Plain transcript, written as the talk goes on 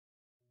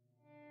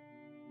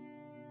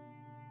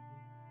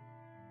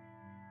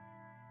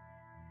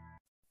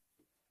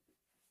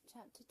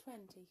Chapter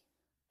 20.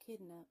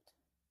 Kidnapped.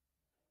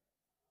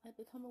 I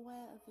become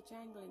aware of a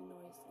jangling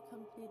noise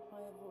accompanied by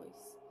a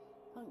voice,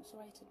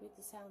 punctuated with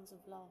the sounds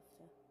of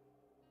laughter.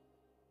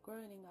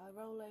 Groaning, I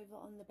roll over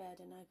on the bed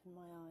and open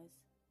my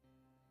eyes.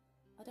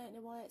 I don't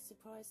know why it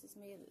surprises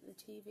me that the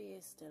TV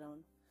is still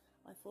on.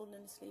 I've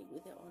fallen asleep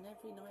with it on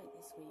every night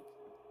this week.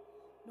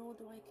 Nor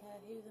do I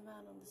care who the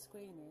man on the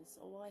screen is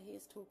or why he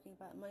is talking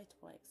about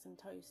motorbikes and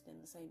toast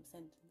in the same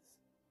sentence.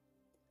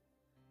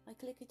 I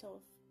click it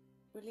off,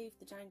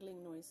 relieved the jangling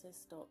noise has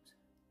stopped.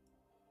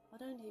 I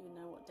don't even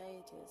know what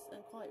day it is,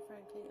 and quite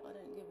frankly, I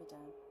don't give a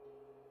damn.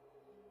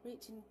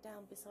 Reaching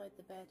down beside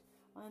the bed,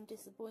 I am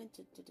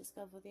disappointed to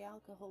discover the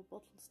alcohol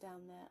bottles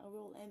down there are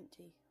all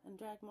empty, and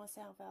drag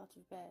myself out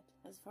of bed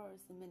as far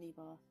as the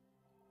minibar.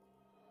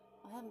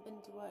 I haven't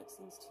been to work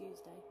since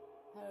Tuesday,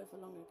 however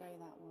long ago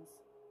that was.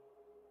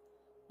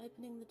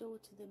 Opening the door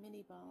to the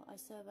minibar, I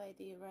survey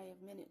the array of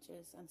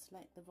miniatures and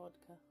select the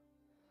vodka.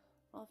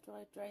 After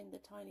I've drained the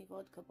tiny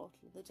vodka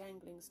bottle, the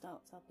jangling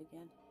starts up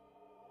again.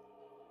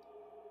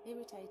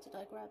 Irritated,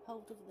 I grab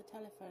hold of the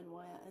telephone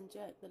wire and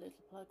jerk the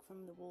little plug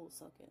from the wall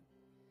socket.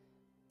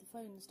 The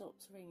phone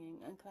stops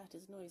ringing and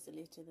clatters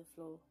noisily to the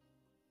floor.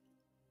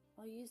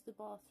 I use the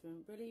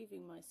bathroom,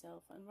 relieving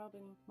myself and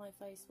rubbing my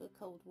face with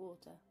cold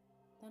water.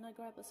 Then I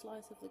grab a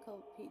slice of the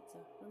cold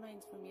pizza,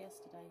 remains from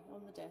yesterday,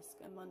 on the desk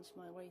and munch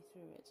my way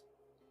through it.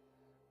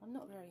 I'm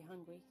not very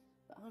hungry,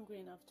 but hungry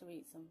enough to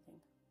eat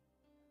something.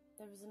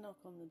 There is a knock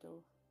on the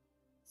door.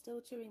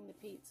 Still chewing the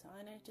pizza,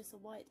 I notice a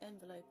white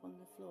envelope on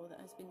the floor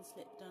that has been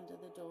slipped under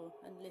the door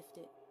and lift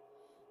it,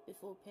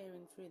 before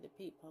peering through the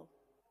peephole.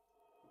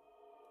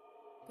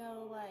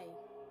 "Go away,"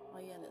 I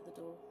yell at the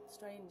door,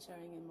 strain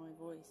showing in my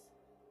voice.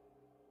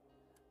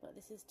 But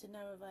this is to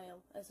no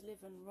avail, as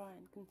Liv and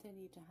Ryan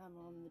continue to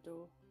hammer on the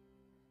door.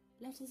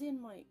 "Let us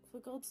in, Mike, for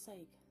God's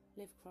sake,"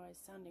 Liv cries,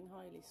 sounding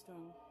highly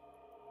strung.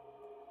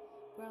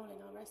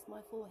 Growling, I rest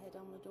my forehead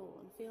on the door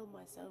and feel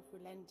myself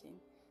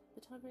relenting,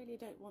 but I really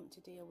don't want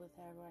to deal with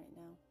her right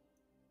now.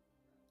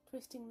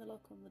 Twisting the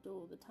lock on the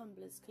door, the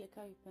tumblers click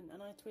open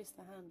and I twist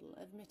the handle,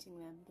 admitting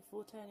them,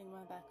 before turning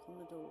my back on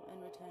the door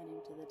and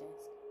returning to the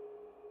desk.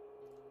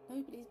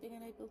 "Nobody's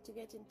been able to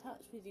get in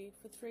touch with you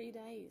for 3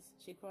 days,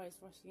 she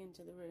cries, rushing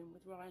into the room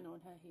with Ryan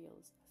on her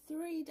heels.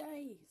 3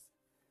 days!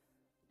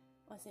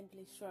 I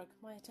simply shrug,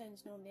 my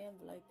attention on the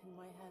envelope in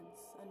my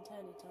hands, and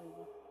turn it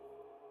over.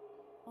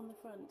 On the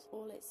front,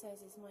 all it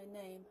says is my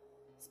name,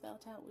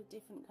 spelt out with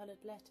different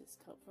coloured letters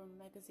cut from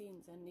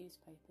magazines and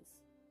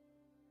newspapers.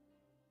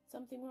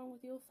 "Something wrong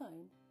with your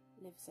phone?"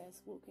 Liv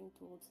says, walking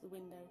towards the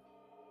window.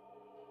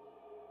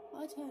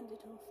 "I turned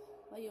it off,"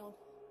 I yawn,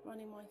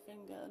 running my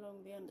finger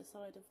along the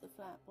underside of the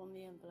flap on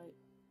the envelope.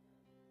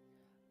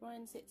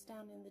 Ryan sits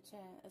down in the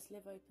chair as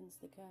Liv opens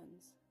the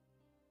curtains.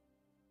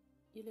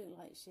 "You look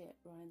like shit,"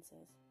 Ryan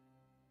says.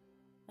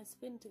 I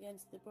squint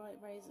against the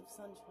bright rays of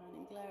sunshine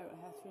and glare at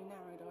her through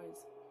narrowed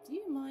eyes. "Do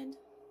you mind?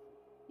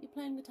 You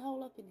planning to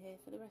hole up in here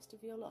for the rest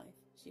of your life?"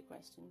 she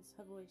questions,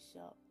 her voice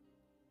sharp.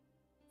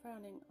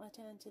 Frowning, I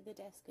turn to the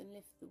desk and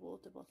lift the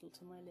water bottle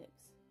to my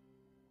lips.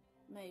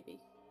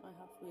 "Maybe," I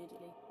huff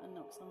moodily and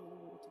knock some of the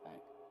water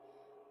back.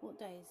 "What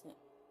day is it?"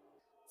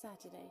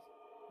 "Saturday,"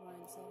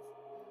 Ryan says.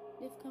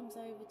 Liv comes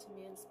over to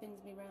me and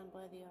spins me round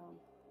by the arm.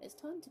 "It's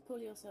time to pull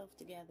yourself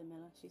together,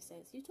 Miller," she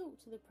says. "You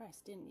talked to the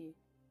press, didn't you?"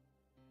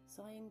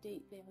 Sighing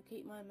deeply, I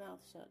keep my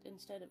mouth shut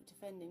instead of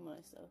defending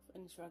myself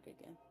and shrug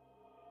again.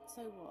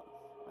 "So what?"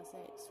 I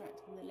say,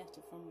 extracting the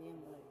letter from the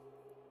envelope.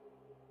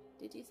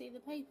 "Did you see the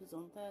papers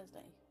on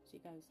Thursday?" she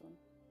goes on.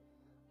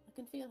 I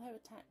can feel her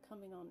attack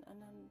coming on,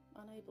 and I'm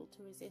unable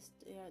to resist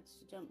the urge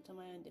to jump to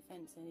my own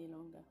defence any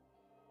longer.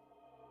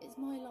 "It's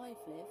my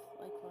life, Liv,"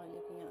 I cry,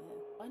 looking at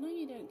her. "I know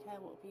you don't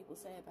care what people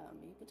say about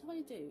me, but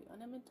I do,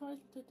 and I'm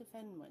entitled to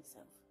defend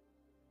myself."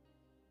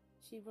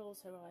 She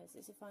rolls her eyes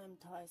as if I am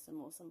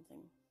tiresome or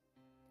something.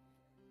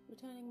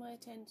 Returning my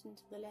attention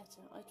to the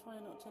letter, I try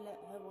not to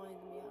let her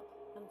wind me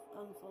up and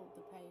unfold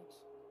the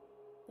page.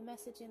 The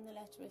message in the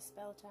letter is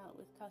spelt out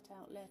with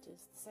cut-out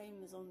letters, the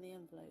same as on the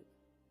envelope.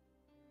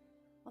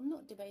 "I'm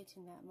not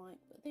debating that, Mike,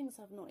 but things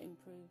have not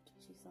improved,"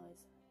 she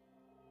sighs.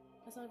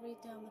 As I read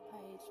down the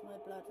page, my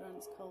blood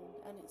runs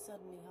cold and it's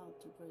suddenly hard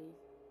to breathe.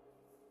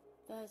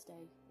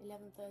 "Thursday,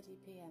 11:30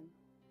 p.m.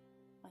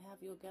 I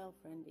have your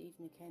girlfriend, Eve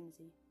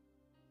Mackenzie.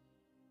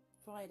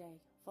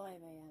 Friday,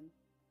 5 a.m.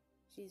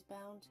 She's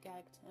bound,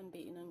 gagged and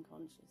beaten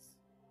unconscious.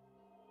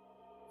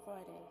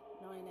 Friday,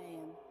 9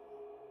 a.m.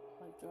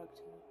 I've drugged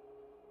her.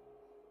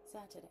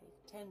 Saturday,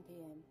 10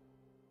 p.m.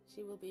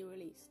 She will be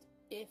released,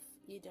 if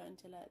you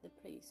don't alert the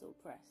police or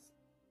press.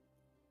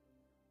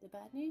 The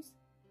bad news?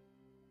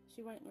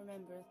 She won't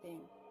remember a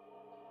thing.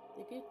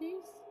 The good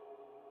news?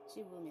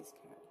 She will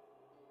miscarry."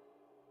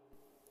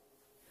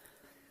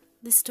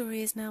 This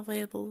story is now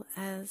available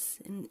as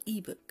an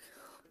ebook,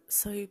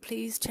 so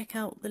please check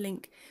out the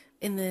link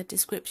in the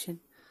description.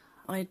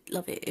 I'd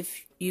love it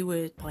if you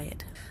would buy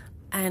it.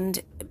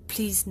 And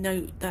please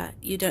note that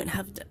you don't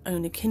have to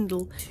own a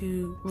Kindle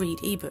to read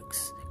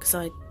ebooks, because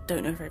I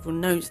don't know if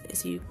everyone knows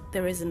this.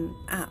 There is an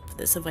app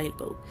that's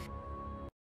available